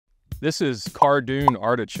This is Cardoon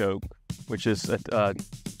Artichoke, which is a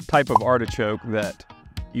type of artichoke that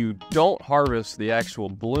you don't harvest the actual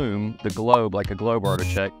bloom, the globe, like a globe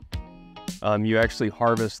artichoke. You actually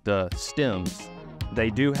harvest the stems. They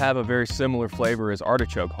do have a very similar flavor as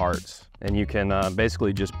artichoke hearts, and you can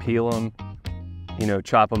basically just peel them,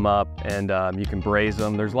 chop them up, and you can braise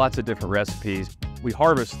them. There's lots of different recipes. We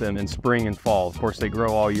harvest them in spring and fall. Of course, they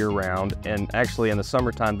grow all year round, and actually in the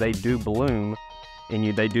summertime they do bloom,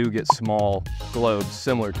 and they do get small globes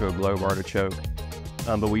similar to a globe artichoke.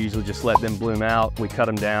 But we usually just let them bloom out, we cut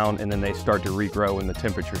them down, and then they start to regrow when the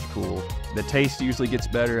temperature's cool. The taste usually gets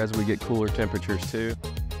better as we get cooler temperatures too.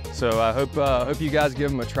 So I hope you guys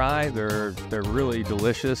give them a try. They're really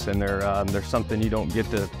delicious, and they're something you don't get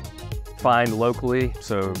to find locally.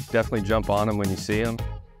 So definitely jump on them when you see them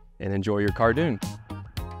and enjoy your cardoon.